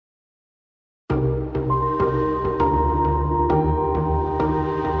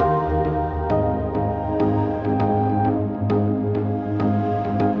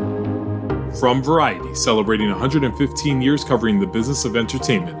From Variety, celebrating 115 years covering the business of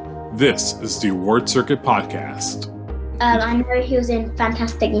entertainment, this is the Award Circuit Podcast. I know he was in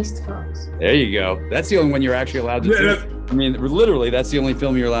Fantastic Mr. Fox. There you go. That's the only one you're actually allowed to see. I mean, literally, that's the only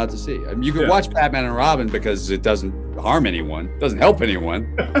film you're allowed to see. I mean, you can watch Batman and Robin because it doesn't harm anyone, doesn't help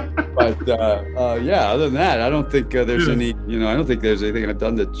anyone. But other than that, I don't think there's any. I don't think there's anything I've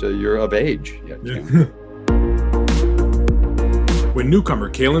done that you're of age yet. When newcomer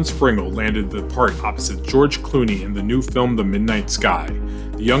Kaylan Springle landed the part opposite George Clooney in the new film The Midnight Sky,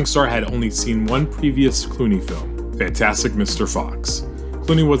 the young star had only seen one previous Clooney film, Fantastic Mr. Fox.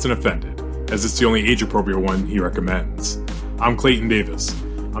 Clooney wasn't offended, as it's the only age-appropriate one he recommends. I'm Clayton Davis.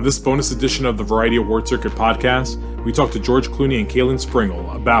 On this bonus edition of the Variety Award Circuit Podcast, we talk to George Clooney and Kaylan Springle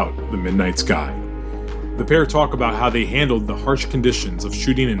about The Midnight Sky. The pair talk about how they handled the harsh conditions of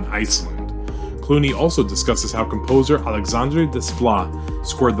shooting in Iceland. Clooney also discusses how composer Alexandre Desplat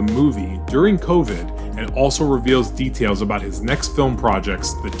scored the movie during COVID and also reveals details about his next film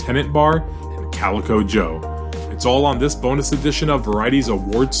projects, The Tenant Bar and Calico Joe. It's all on this bonus edition of Variety's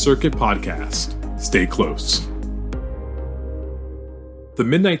Award Circuit Podcast. Stay close. The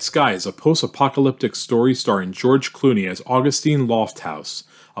Midnight Sky is a post-apocalyptic story starring George Clooney as Augustine Lofthouse,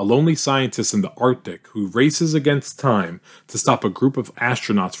 a lonely scientist in the Arctic who races against time to stop a group of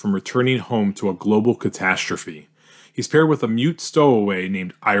astronauts from returning home to a global catastrophe. He's paired with a mute stowaway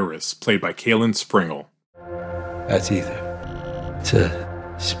named Iris, played by Kaylan Springle. That's Ether. It's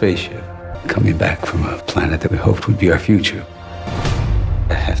a spaceship coming back from a planet that we hoped would be our future.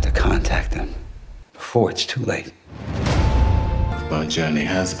 I have to contact them before it's too late. Our journey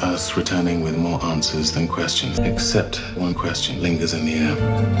has us returning with more answers than questions, except one question lingers in the air.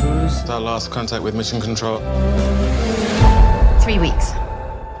 Who's our last contact with Mission Control? 3 weeks.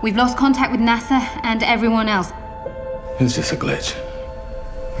 We've lost contact with NASA and everyone else. Is this a glitch?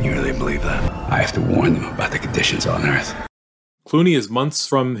 You really believe that? I have to warn them about the conditions on Earth. Clooney is months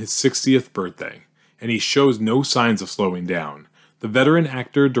from his 60th birthday, and he shows no signs of slowing down. The veteran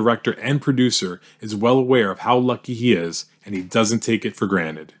actor, director, and producer is well aware of how lucky he is, and he doesn't take it for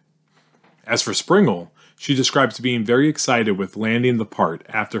granted. As for Springle, she describes being very excited with landing the part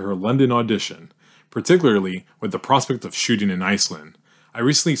after her London audition, particularly with the prospect of shooting in Iceland. I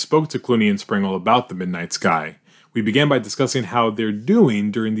recently spoke to Clooney and Springle about The Midnight Sky. We began by discussing how they're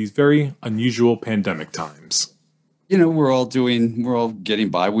doing during these very unusual pandemic times. We're all getting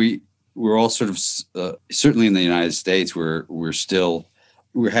by. We're all sort of, certainly in the United States, we're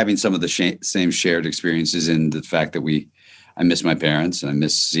having some of the same shared experiences in the fact that I miss my parents and I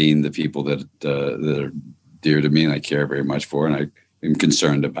miss seeing the people that are dear to me and I care very much for and I am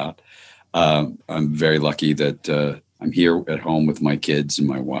concerned about. I'm very lucky that I'm here at home with my kids and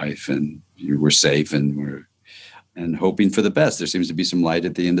my wife and we're safe and hoping for the best. There seems to be some light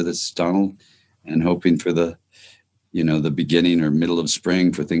at the end of this tunnel and hoping for the beginning or middle of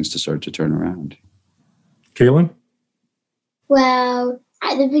spring for things to start to turn around. Kaylan? Well,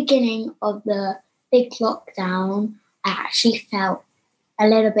 at the beginning of the big lockdown, I actually felt a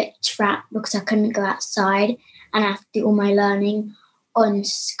little bit trapped because I couldn't go outside and I have to do all my learning on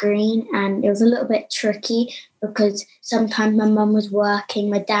screen. And it was a little bit tricky because sometimes my mum was working,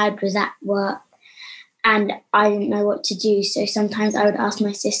 my dad was at work, and I didn't know what to do. So sometimes I would ask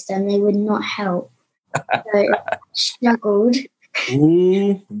my sister and they would not help. So I struggled.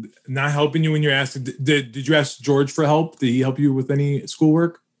 Ooh, not helping you when you're asked. Did you ask George for help? Did he help you with any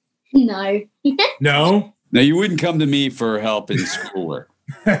schoolwork? No. No? No, you wouldn't come to me for help in schoolwork.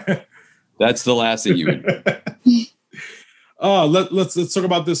 That's the last thing you would do. Let's talk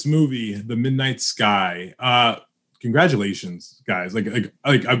about this movie, The Midnight Sky. Congratulations, guys! For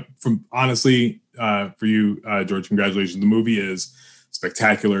you, George, congratulations. The movie is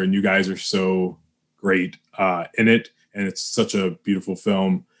spectacular, and you guys are so great in it, and it's such a beautiful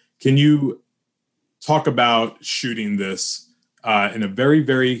film. Can you talk about shooting this in a very,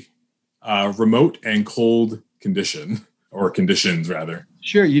 very remote and cold conditions, rather?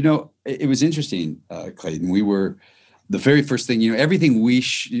 Sure. It was interesting, Clayton. We were the very first thing. Everything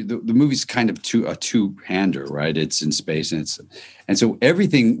the movie's kind of a two-hander, right? It's in space, and so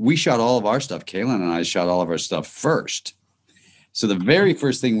everything we shot all of our stuff. Kaylan and I shot all of our stuff first. So the very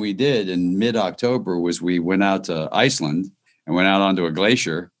first thing we did in mid-October was we went out to Iceland and went out onto a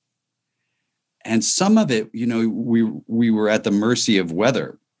glacier. And some of it, we were at the mercy of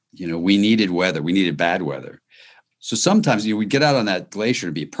weather. We needed weather. We needed bad weather. So sometimes we'd get out on that glacier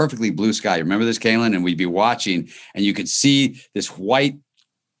and be perfectly blue sky. Remember this, Kaylan? And we'd be watching and you could see this white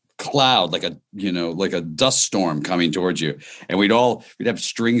cloud, like a dust storm coming towards you. And we'd have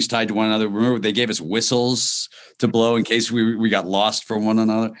strings tied to one another. Remember, they gave us whistles to blow in case we got lost from one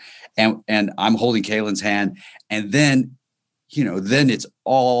another. and I'm holding Kaylin's hand, and then, then it's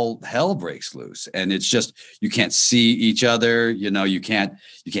all hell breaks loose, and it's just, you can't see each other, you can't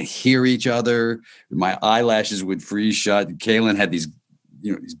hear each other. My eyelashes would freeze shut. Kaylin had these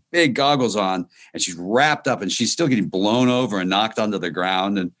big goggles on, and she's wrapped up, and she's still getting blown over and knocked onto the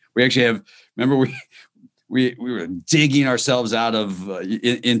ground. And we actually remember we were digging ourselves out of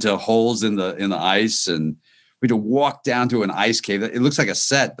into holes in the ice, and we had to walk down to an ice cave. It looks like a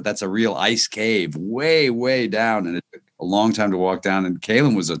set, but that's a real ice cave way, way down. And it took a long time to walk down. And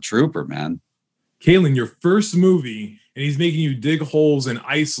Kaylin was a trooper, man. Kaylin, your first movie, and he's making you dig holes in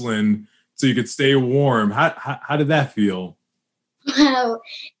Iceland so you could stay warm. How did that feel? Well,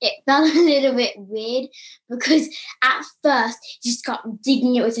 it felt a little bit weird because at first he just got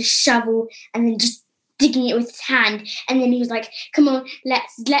digging it with a shovel and then just digging it with his hand, and then he was like, "Come on,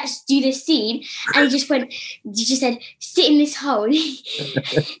 let's do this scene." And he just said, "Sit in this hole,"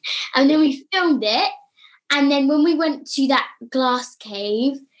 and then we filmed it. And then when we went to that glass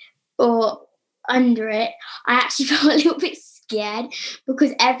cave or under it, I actually felt a little bit scared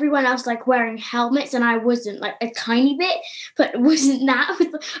because everyone else like wearing helmets and I wasn't, like a tiny bit, but it wasn't that,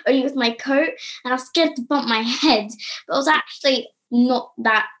 only with my coat, and I was scared to bump my head. But it was actually not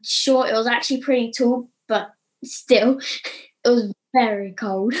that short. It was actually pretty tall, but still, it was very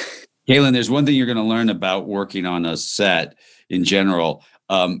cold. Kaylin, there's one thing you're going to learn about working on a set in general.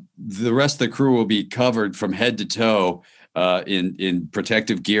 The rest of the crew will be covered from head to toe in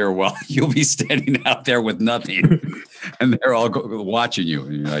protective gear while you'll be standing out there with nothing, and they're all watching you,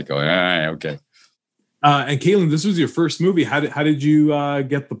 and you're like, "Oh, all right, okay." And Kaylin, this was your first movie. How did you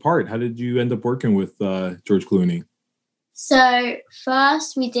get the part? How did you end up working with George Clooney? So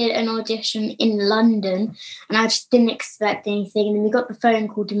first we did an audition in London, and I just didn't expect anything. And then we got the phone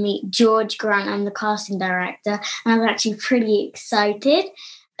call to meet George Grant and the casting director, and I was actually pretty excited.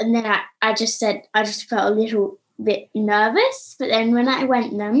 And then I just felt a little bit nervous. But then when I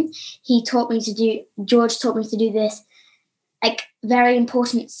went them, George taught me to do this like very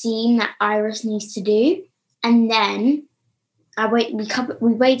important scene that Iris needs to do. And then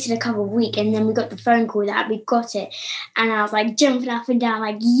we waited a couple of weeks, and then we got the phone call that we got it, and I was like jumping up and down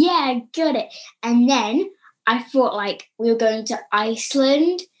like, yeah, I got it. And then I thought like we were going to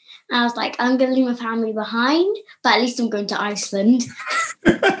Iceland, and I was like, I'm gonna leave my family behind, but at least I'm going to Iceland.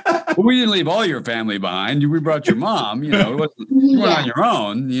 Well, we didn't leave all your family behind. We brought your mom, you weren't on your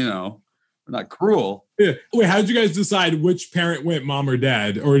own, we're not cruel. Yeah. Wait, how did you guys decide which parent went, mom or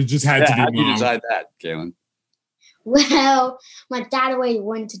dad, or it just had to be how mom? did you decide that, Kaylin? Well, my dad always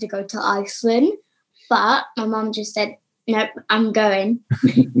wanted to go to Iceland, but my mom just said, "Nope, I'm going."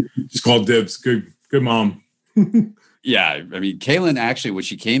 Just called dibs. Good mom. Yeah, I mean, Kaylin actually, when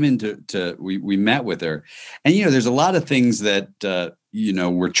she came into, we met with her, and there's a lot of things that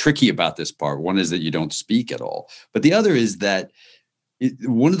were tricky about this part. One is that you don't speak at all, but the other is that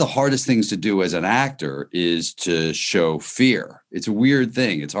one of the hardest things to do as an actor is to show fear. It's a weird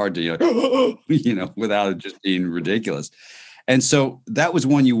thing. It's hard to, without it just being ridiculous. And so that was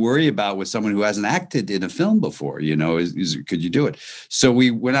one you worry about with someone who hasn't acted in a film before, could you do it? So we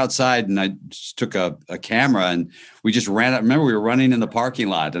went outside, and I just took a camera, and we just ran out. Remember, we were running in the parking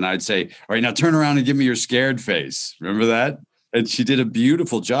lot, and I'd say, "All right, now turn around and give me your scared face." Remember that? And she did a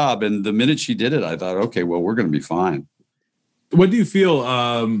beautiful job. And the minute she did it, I thought, okay, well, we're going to be fine. What do you feel,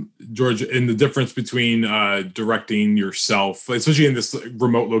 George, in the difference between directing yourself, especially in this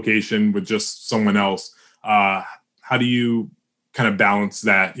remote location with just someone else? How do you kind of balance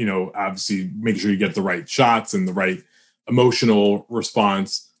that, obviously make sure you get the right shots and the right emotional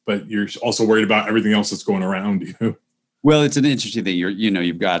response, but you're also worried about everything else that's going around you? Well, it's an interesting thing.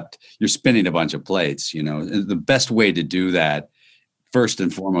 You're spinning a bunch of plates, the best way to do that, first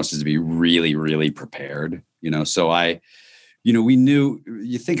and foremost, is to be really, really prepared, so we knew,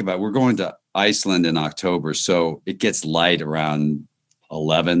 you think about it, we're going to Iceland in October, so it gets light around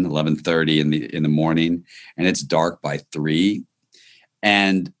 11:30 in the morning, and it's dark by 3.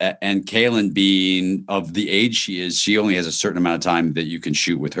 And Kaylin, being of the age she is, she only has a certain amount of time that you can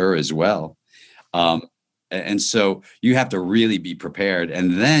shoot with her as well. And so you have to really be prepared.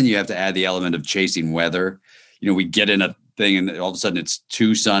 And then you have to add the element of chasing weather. We get in a thing, and all of a sudden it's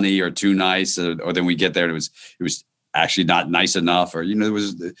too sunny or too nice, or then we get there and it was actually not nice enough, or there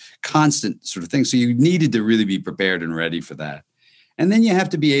was the constant sort of thing. So you needed to really be prepared and ready for that. And then you have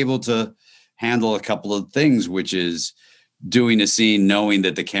to be able to handle a couple of things, which is doing a scene knowing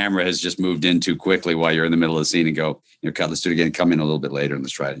that the camera has just moved in too quickly while you're in the middle of the scene, and go, cut, let's do it again, come in a little bit later and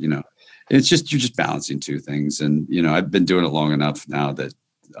let's try it. It's just, you're just balancing two things. And I've been doing it long enough now that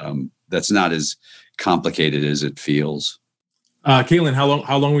that's not as complicated as it feels. Caitlin,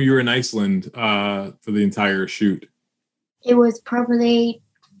 how long were you in Iceland for the entire shoot? It was probably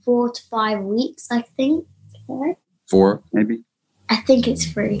 4 to 5 weeks, I think. 4, maybe? I think it's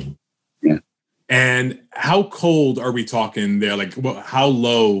 3. Yeah. And how cold are we talking there? Like, how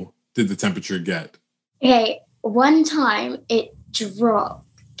low did the temperature get? Okay, one time it dropped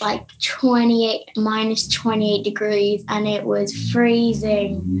like minus 28 degrees, and it was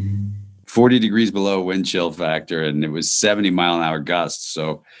freezing. 40 degrees below wind chill factor, and it was 70-mile-an-hour gusts.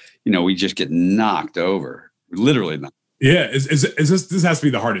 So, we just get knocked over, literally knocked. Yeah, is this has to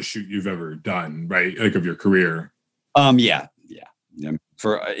be the hardest shoot you've ever done, right? Like of your career. Yeah.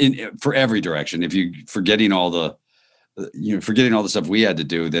 For every direction. If you forgetting all the stuff we had to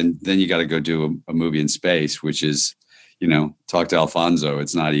do, then you got to go do a movie in space, which is, talk to Alfonso.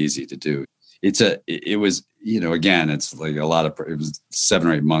 It's not easy to do. It was, again, it's like it was 7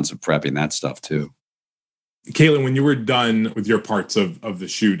 or 8 months of prepping that stuff too. Caitlin, when you were done with your parts of the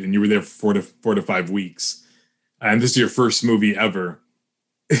shoot and you were there for 4 to 5 weeks, and this is your first movie ever,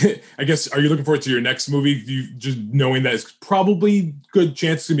 I guess, are you looking forward to your next movie? You just knowing that it's probably good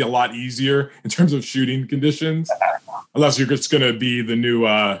chance it's gonna be a lot easier in terms of shooting conditions, unless you're just gonna be the new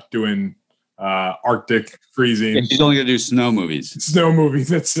doing Arctic freezing. Yeah, he's only gonna do snow movies. Snow movies.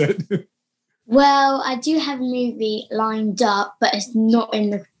 That's it. Well, I do have a movie lined up, but it's not in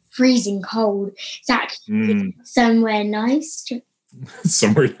the freezing cold. It's actually somewhere nice.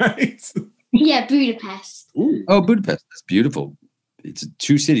 Somewhere nice. Yeah, Budapest. Ooh. Oh, Budapest. That's beautiful. It's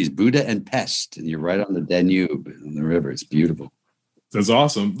 2 cities, Buda and Pest, and you're right on the Danube, on the river. It's beautiful. That's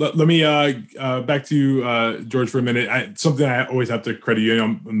awesome. Let me back to you, George, for a minute. Something I always have to credit you.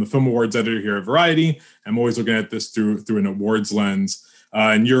 I'm the film awards editor here at Variety. I'm always looking at this through an awards lens,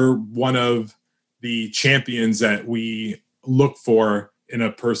 and you're one of the champions that we look for in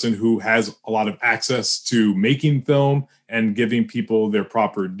a person who has a lot of access to making film and giving people their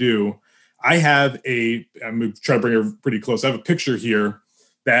proper due. I'm going to try to bring it pretty close. I have a picture here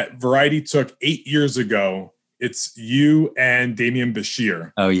that Variety took 8 years ago. It's you and Demian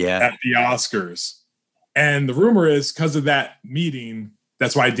Bichir. Oh, yeah. At the Oscars. And the rumor is because of that meeting,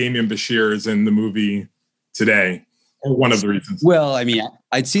 that's why Demian Bichir is in the movie today, or one of the reasons. Well, I mean,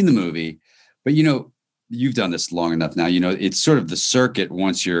 I'd seen the movie, but, you've done this long enough now. It's sort of the circuit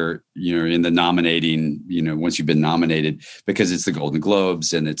once you're in the nominating, once you've been nominated, because it's the Golden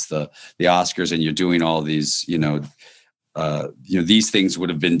Globes and it's the Oscars, and you're doing all these, these things would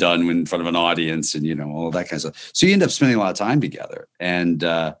have been done in front of an audience, and all that kind of stuff. So you end up spending a lot of time together, and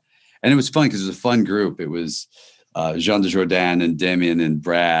it was fun because it was a fun group. It was Jean Dujardin and Demian and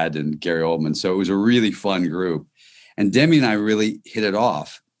Brad and Gary Oldman. So it was a really fun group, and Demian and I really hit it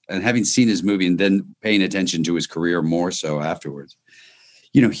off. And having seen his movie and then paying attention to his career more so afterwards,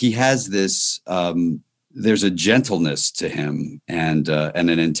 he has this, there's a gentleness to him and an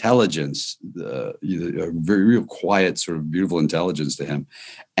intelligence, a very real quiet, sort of beautiful intelligence to him.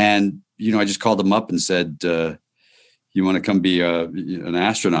 And, I just called him up and said, you want to come be an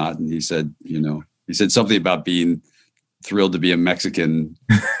astronaut? And he said something about being thrilled to be a Mexican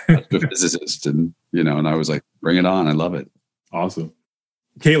astrophysicist. And, and I was like, bring it on. I love it. Awesome.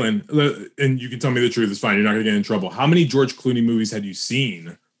 Caitlin, and you can tell me the truth, it's fine. You're not going to get in trouble. How many George Clooney movies had you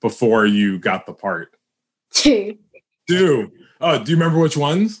seen before you got the part? 2. 2. Oh, do you remember which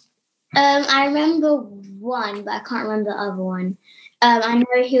ones? I remember one, but I can't remember the other one. I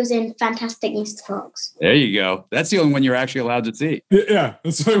know he was in Fantastic Mr. Fox. There you go. That's the only one you're actually allowed to see. Yeah,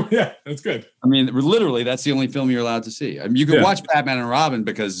 that's good. I mean, literally, that's the only film you're alled to see. I mean, you can watch Batman and Robin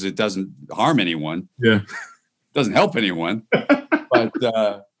because it doesn't harm anyone. Yeah. It doesn't help anyone.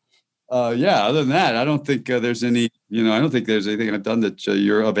 But other than that, I don't think there's any, I don't think there's anything I've done that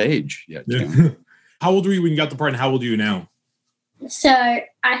you're of age yet. Yeah. How old were you when you got the part, and how old are you now? So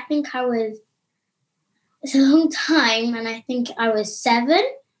I think it's a long time, and I think I was 7.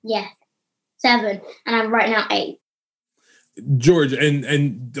 Yeah, 7. And I'm right now 8. George,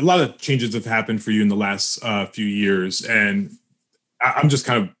 and a lot of changes have happened for you in the last few years, and I'm just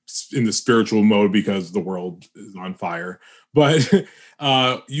kind of in the spiritual mode because the world is on fire. But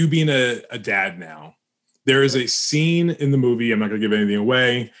you being a dad now, there is a scene in the movie, I'm not going to give anything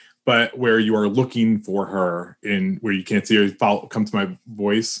away, but where you are looking for her in where you can't see her, come to my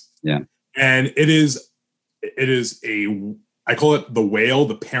voice. Yeah. And it is I call it the whale,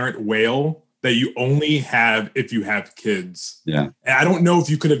 the parent whale that you only have if you have kids. Yeah. And I don't know if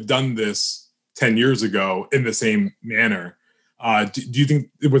you could have done this 10 years ago in the same manner. Do you think,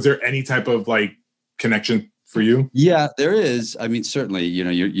 was there any type of like connection for you? Yeah, there is. I mean, certainly,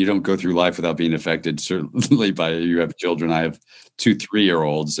 you don't go through life without being affected, certainly by, you have children. I have 2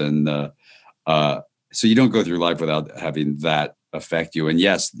 3-year-olds, and So you don't go through life without having that affect you. And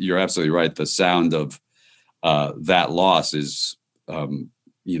yes, you're absolutely right. The sound of that loss is,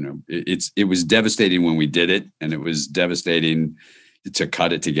 it was devastating when we did it, and it was devastating to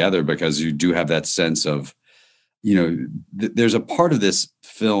cut it together, because you do have that sense of, there's a part of this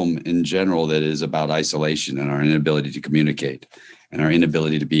film in general that is about isolation and our inability to communicate and our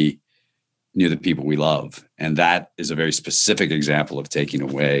inability to be near the people we love. And that is a very specific example of taking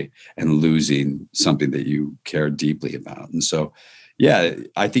away and losing something that you care deeply about. And so, yeah,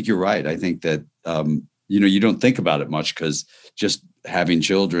 I think you're right. I think that, you don't think about it much, because just having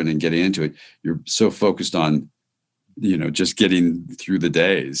children and getting into it, you're so focused on, just getting through the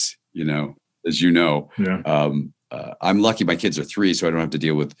days, as you know. Yeah. I'm lucky my kids are 3, so I don't have to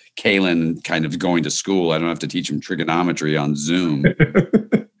deal with Kaylin kind of going to school. I don't have to teach him trigonometry on Zoom.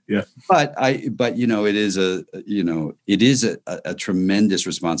 Yeah. But it is a tremendous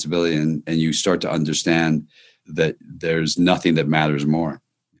responsibility, and you start to understand that there's nothing that matters more.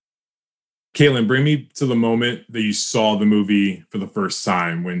 Kaylin, bring me to the moment that you saw the movie for the first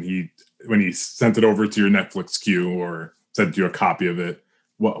time, when he sent it over to your Netflix queue or sent you a copy of it.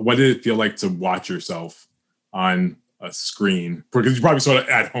 What did it feel like to watch yourself on a screen? Because you probably saw it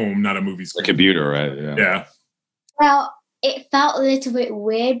at home, not a movie screen. A computer, right? Yeah. Well, it felt a little bit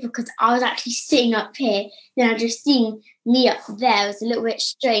weird because I was actually sitting up here, then I just seen me up there. It was a little bit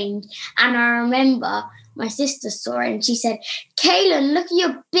strange. And I remember my sister saw it and she said, "Kaylin, look at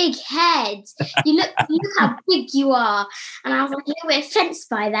your big head. You look how big you are." And I was like a little bit offended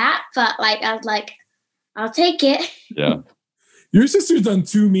by that, but I was like, I'll take it. Yeah. Your sister's done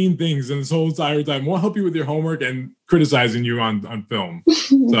 2 mean things in this whole entire time. We'll help you with your homework and criticizing you on film.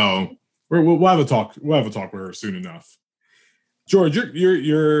 So we'll have a talk. We'll have a talk with her soon enough. George,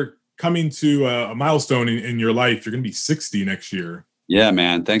 you're coming to a milestone in your life. You're going to be 60 next year. Yeah,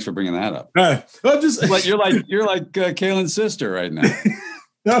 man. Thanks for bringing that up. You're like Kaylin's sister right now.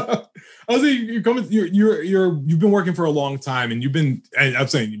 I was saying you've been working for a long time, and you've been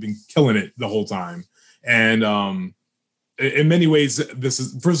killing it the whole time. And in many ways, this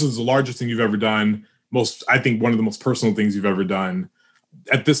is the largest thing you've ever done. I think one of the most personal things you've ever done.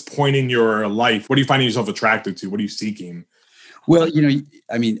 At this point in your life, what are you finding yourself attracted to? What are you seeking? Well,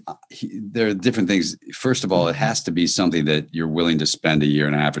 there are different things. First of all, it has to be something that you're willing to spend 1.5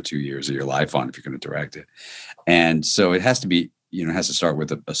 years or 2 years of your life on if you're going to direct it. And so it has to be, it has to start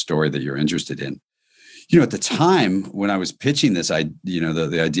with a story that you're interested in. At the time when I was pitching this,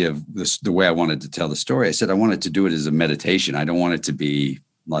 the idea of this, the way I wanted to tell the story, I said I wanted to do it as a meditation. I don't want it to be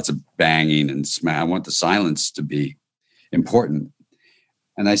lots of banging and smash. I want the silence to be important.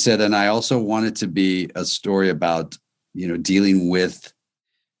 And I said, and I also want it to be a story about, dealing with,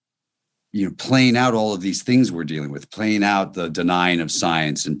 playing out all of these things we're dealing with, playing out the denying of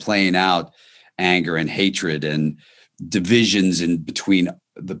science and playing out anger and hatred and divisions in between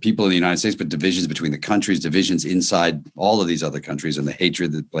the people in the United States, but divisions between the countries, divisions inside all of these other countries, and the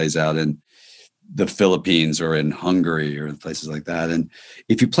hatred that plays out in the Philippines or in Hungary or in places like that. And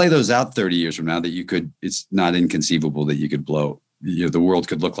if you play those out 30 years from now, it's not inconceivable that you could the world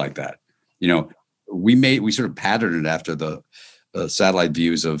could look like that. We sort of patterned it after the satellite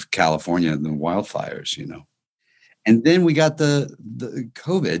views of California and the wildfires, and then we got the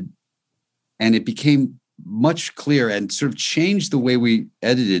COVID, and it became much clearer and sort of changed the way we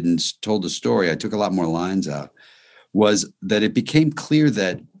edited and told the story. I took a lot more lines out. Was that it became clear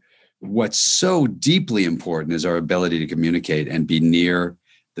that what's so deeply important is our ability to communicate and be near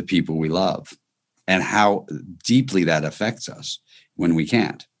the people we love, and how deeply that affects us when we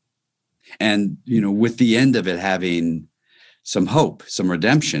can't. And, with the end of it having some hope, some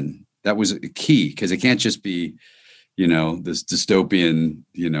redemption, that was key, because it can't just be, this dystopian,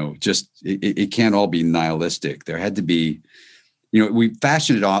 it can't all be nihilistic. There had to be, we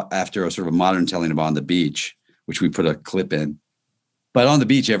fashioned it after a sort of a modern telling of On the Beach, which we put a clip in. But on the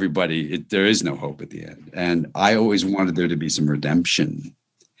beach, there is no hope at the end. And I always wanted there to be some redemption.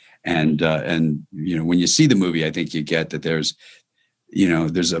 And when you see the movie, I think you get that there's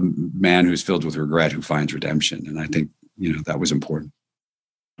a man who's filled with regret who finds redemption. And I think, that was important.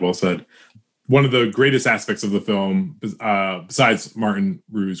 Well said. One of the greatest aspects of the film, besides Martin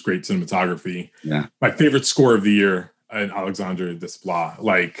Rue's great cinematography, my favorite score of the year, Alexandre Desplat,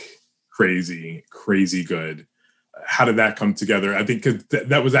 crazy good. How did that come together? I think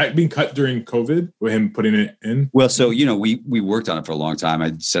that was being cut during COVID with him putting it in. Well, so, we worked on it for a long time.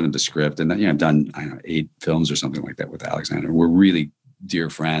 I sent him the script, and I've done 8 films or something like that with Alexander. We're really dear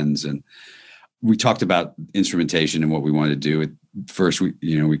friends, and we talked about instrumentation and what we wanted to do. At first, we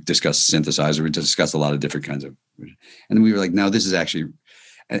discussed synthesizer. We discussed a lot of different kinds of, and we were like, no, this is actually.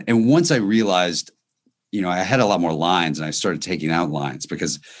 And once I realized I had a lot more lines, and I started taking out lines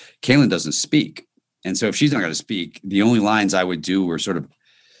because Kaylin doesn't speak. And so if she's not going to speak, the only lines I would do were sort of,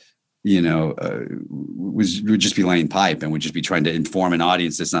 would just be laying pipe and would just be trying to inform an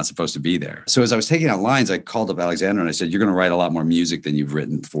audience that's not supposed to be there. So as I was taking out lines, I called up Alexander and I said, you're going to write a lot more music than you've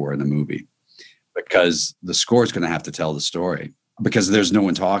written for in a movie, because the score is going to have to tell the story, because there's no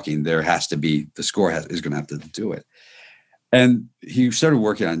one talking. There has to be, the score is going to have to do it. And he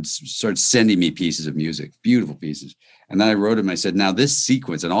started sending me pieces of music, beautiful pieces. And then I wrote him, I said, now this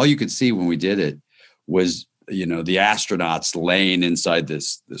sequence, and all you could see when we did it was, the astronauts laying inside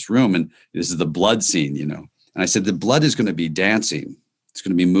this room. And this is the blood scene, And I said, the blood is going to be dancing. It's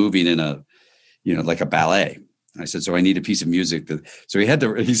going to be moving in a, like a ballet. And I said, so I need a piece of music. So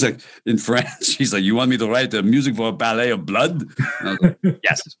he's like, in French, he's like, you want me to write the music for a ballet of blood? And I was like,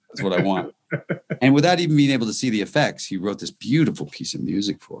 yes, that's what I want. And without even being able to see the effects, he wrote this beautiful piece of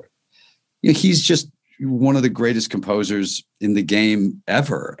music for it. He's just one of the greatest composers in the game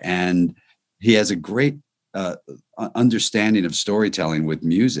ever. And he has a great understanding of storytelling with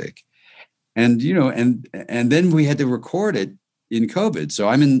music. And, and then we had to record it in COVID. So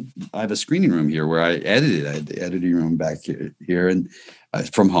I have a screening room here where I edited. I had the editing room back here and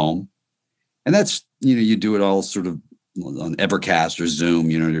from home. And that's, you do it all sort of on Evercast or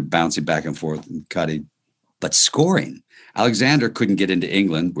Zoom, you're bouncing back and forth and cutting. But scoring, Alexander couldn't get into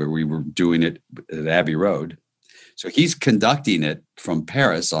England where we were doing it at Abbey Road. So he's conducting it from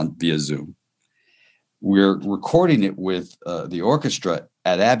Paris via Zoom. We're recording it with the orchestra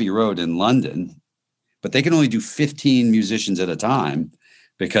at Abbey Road in London, but they can only do 15 musicians at a time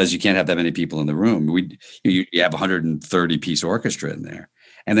because you can't have that many people in the room. You have a 130-piece orchestra in there.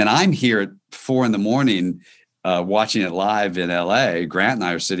 And then I'm here at 4 a.m. Watching it live in LA. Grant and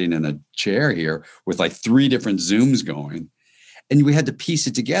I are sitting in a chair here with like 3 different Zooms going. And we had to piece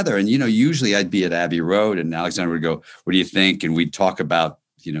it together. And, usually I'd be at Abbey Road and Alexander would go, what do you think? And we'd talk about,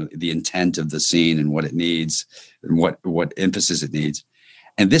 the intent of the scene and what it needs and what emphasis it needs.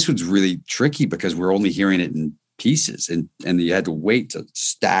 And this was really tricky because we're only hearing it in pieces and you had to wait to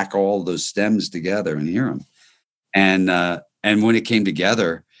stack all those stems together and hear them. And when it came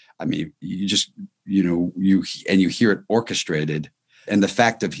together, I mean, you just, you hear it orchestrated, and the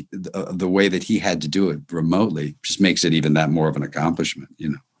fact of the way that he had to do it remotely just makes it even that more of an accomplishment,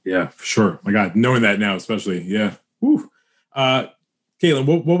 Yeah, for sure. My God, knowing that now, especially. Yeah. Whew. Kaylin,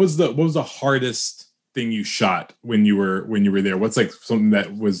 what was the hardest thing you shot when you were there? What's like something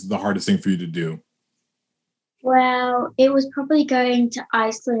that was the hardest thing for you to do? Well, it was probably going to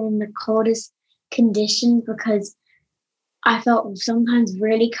Iceland in the coldest conditions because I felt sometimes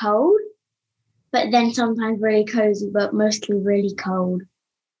really cold, but then sometimes really cozy, but mostly really cold.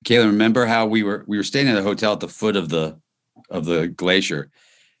 Kaylin, remember how we were staying at a hotel at the foot of the glacier.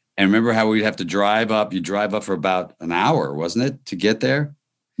 And remember how we'd have to drive up? You drive up for about an hour, wasn't it, to get there?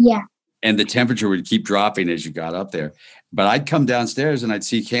 Yeah. And the temperature would keep dropping as you got up there. But I'd come downstairs and I'd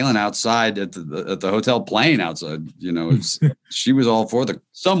see Kaylin outside at the hotel playing outside. She was all for the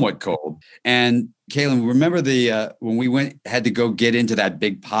somewhat cold. And Kaylin, remember when we had to go get into that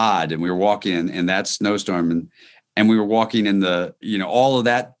big pod and we were walking in that snowstorm and we were walking in the, all of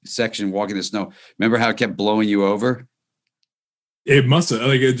that section, walking in the snow. Remember how it kept blowing you over? It must have,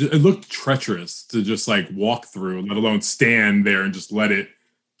 it looked treacherous to just walk through, let alone stand there and just let it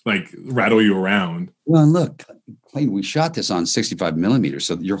rattle you around. Well, and look, Clayton, we shot this on 65 millimeters.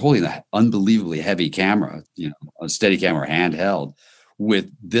 So you're holding an unbelievably heavy camera, a steady camera handheld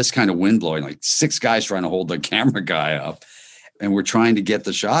with this kind of wind blowing, 6 guys trying to hold the camera guy up. And we're trying to get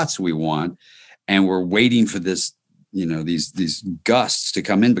the shots we want. And we're waiting for this, these gusts to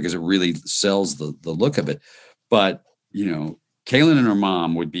come in because it really sells the look of it. But, Kaylin and her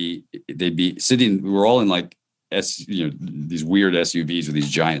mom they'd be sitting, we were all in these weird SUVs with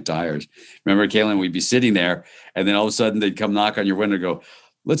these giant tires. Remember, Kaylin, we'd be sitting there and then all of a sudden they'd come knock on your window and go,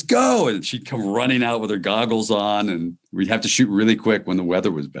 let's go. And she'd come running out with her goggles on and we'd have to shoot really quick when the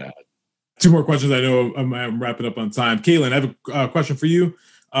weather was bad. 2 more questions. I know I'm wrapping up on time. Kaylin, I have a question for you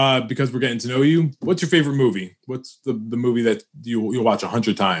because we're getting to know you. What's your favorite movie? What's the movie that you'll watch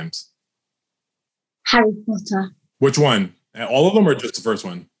 100 times? Harry Potter. Which one? All of them or just the first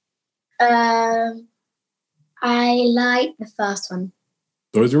one? I like the first one.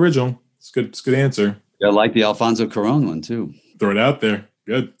 So is the original. It's good. It's a good answer. I like the Alfonso Cuarón one too. Throw it out there.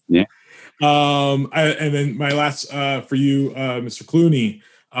 Good. Yeah. And then my last for you, Mr. Clooney.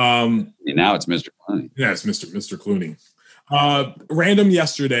 Now it's Mr. Clooney. Yeah, it's Mr. Clooney. Random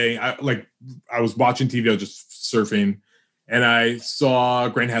yesterday, I was watching TV, I was just surfing, and I saw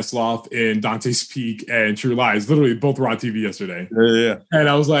Grant Heslov in Dante's Peak and True Lies. Literally, both were on TV yesterday. Yeah. And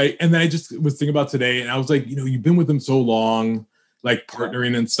I was like, and then I just was thinking about today, and I was like, you've been with him so long, like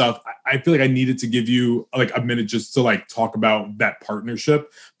partnering and stuff. I feel like I needed to give you like a minute just to like talk about that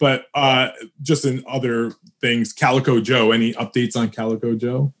partnership. But just in other things, Calico Joe, any updates on Calico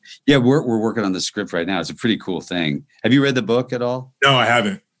Joe? Yeah, we're working on the script right now. It's a pretty cool thing. Have you read the book at all? No, I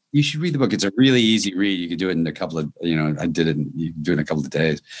haven't. You should read the book. It's a really easy read. You can do it in a couple of, I did it. You can do it in a couple of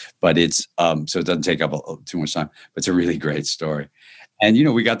days, but it's so it doesn't take up too much time. But it's a really great story. And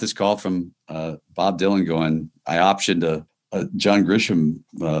we got this call from Bob Dylan going, I optioned a John Grisham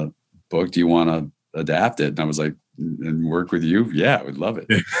book. Do you want to adapt it? And I was like, and work with you? Yeah, I would love it.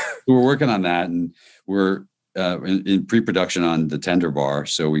 So we're working on that, and we're in pre-production on The Tender Bar.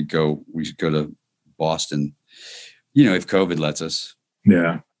 So we should go to Boston, if COVID lets us.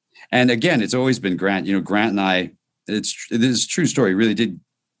 Yeah. And again, it's always been Grant. Grant and I, it is a true story. He really did,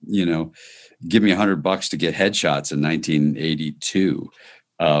 give me $100 to get headshots in 1982.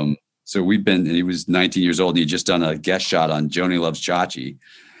 So we've been, and he was 19 years old, and he'd just done a guest shot on Joni Loves Chachi.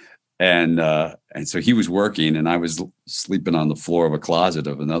 And so he was working, and I was sleeping on the floor of a closet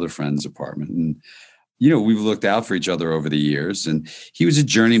of another friend's apartment. And, we've looked out for each other over the years, and he was a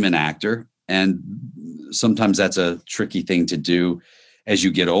journeyman actor. And sometimes that's a tricky thing to do as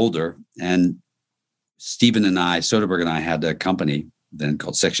you get older. And Steven and I, Soderbergh and I, had a company then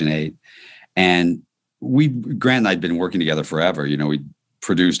called Section 8. And Grant and I had been working together forever. We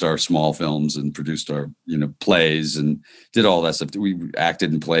produced our small films and produced our, plays and did all that stuff. We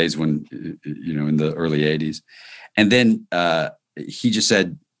acted in plays when, in the early 80s. And then he just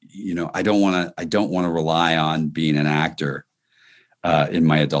said, I don't want to rely on being an actor in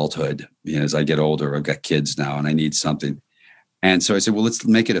my adulthood. As I get older, I've got kids now and I need something. And so I said, well, let's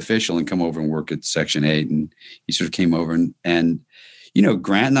make it official and come over and work at Section 8. And he sort of came over and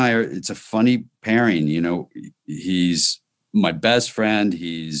Grant and I it's a funny pairing. He's my best friend.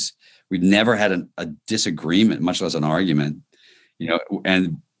 We've never had a disagreement, much less an argument,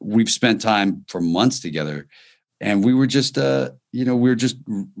 and we've spent time for months together. And we were just, we're just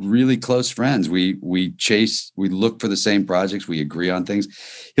really close friends. We look for the same projects. We agree on things.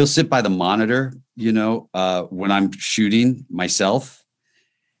 He'll sit by the monitor, when I'm shooting myself.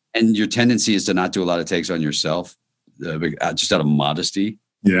 And your tendency is to not do a lot of takes on yourself, just out of modesty.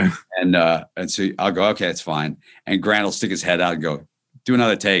 Yeah. And so I'll go, okay, it's fine. And Grant will stick his head out and go, do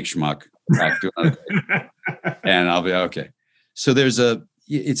another take, schmuck. Do another take. And I'll be okay. So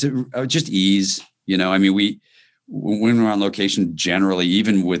it's just ease, when we're on location, generally,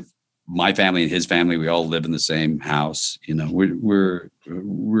 even with my family and his family, we all live in the same house. We're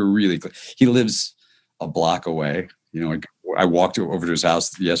really close. He lives a block away. I walked over to his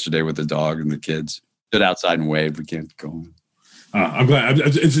house yesterday with the dog and the kids. Stood outside and waved. We can't go in. I'm glad.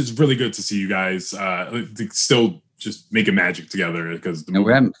 It's just really good to see you guys still just making magic together because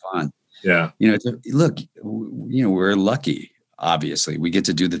we're having fun. Yeah. Look, we're lucky. Obviously, we get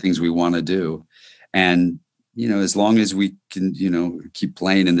to do the things we want to do, and as long as we can, keep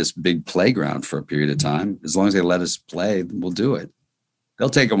playing in this big playground for a period of time, as long as they let us play, we'll do it. They'll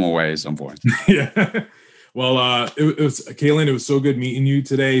take them away at some point. Yeah. Well, it was Caitlin. It was so good meeting you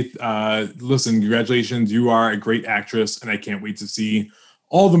today. Listen, congratulations. You are a great actress, and I can't wait to see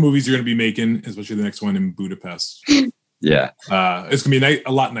all the movies you're going to be making, especially the next one in Budapest. Yeah. It's going to be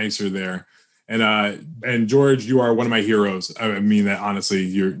a lot nicer there. And George, you are one of my heroes. I mean that honestly.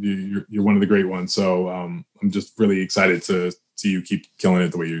 You're one of the great ones. So I'm just really excited to see you keep killing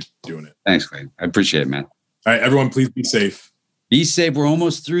it the way you're doing it. Thanks, Clayton. I appreciate it, man. All right, everyone, please be safe. Be safe. We're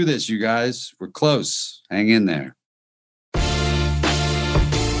almost through this, you guys. We're close. Hang in there.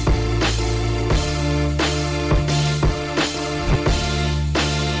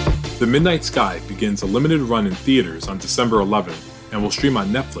 The Midnight Sky begins a limited run in theaters on December 11th and will stream on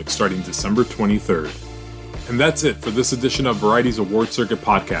Netflix starting December 23rd. And that's it for this edition of Variety's Award Circuit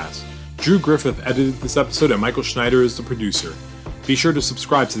podcast. Drew Griffith edited this episode and Michael Schneider is the producer. Be sure to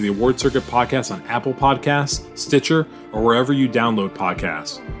subscribe to the Award Circuit podcast on Apple Podcasts, Stitcher, or wherever you download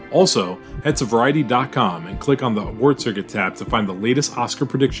podcasts. Also, head to Variety.com and click on the Award Circuit tab to find the latest Oscar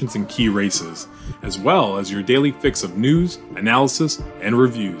predictions and key races, as well as your daily fix of news, analysis, and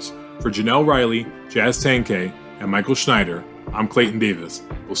reviews. For Janelle Riley, Jazz Tankay, and Michael Schneider, I'm Clayton Davis.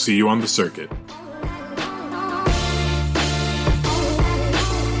 We'll see you on the circuit.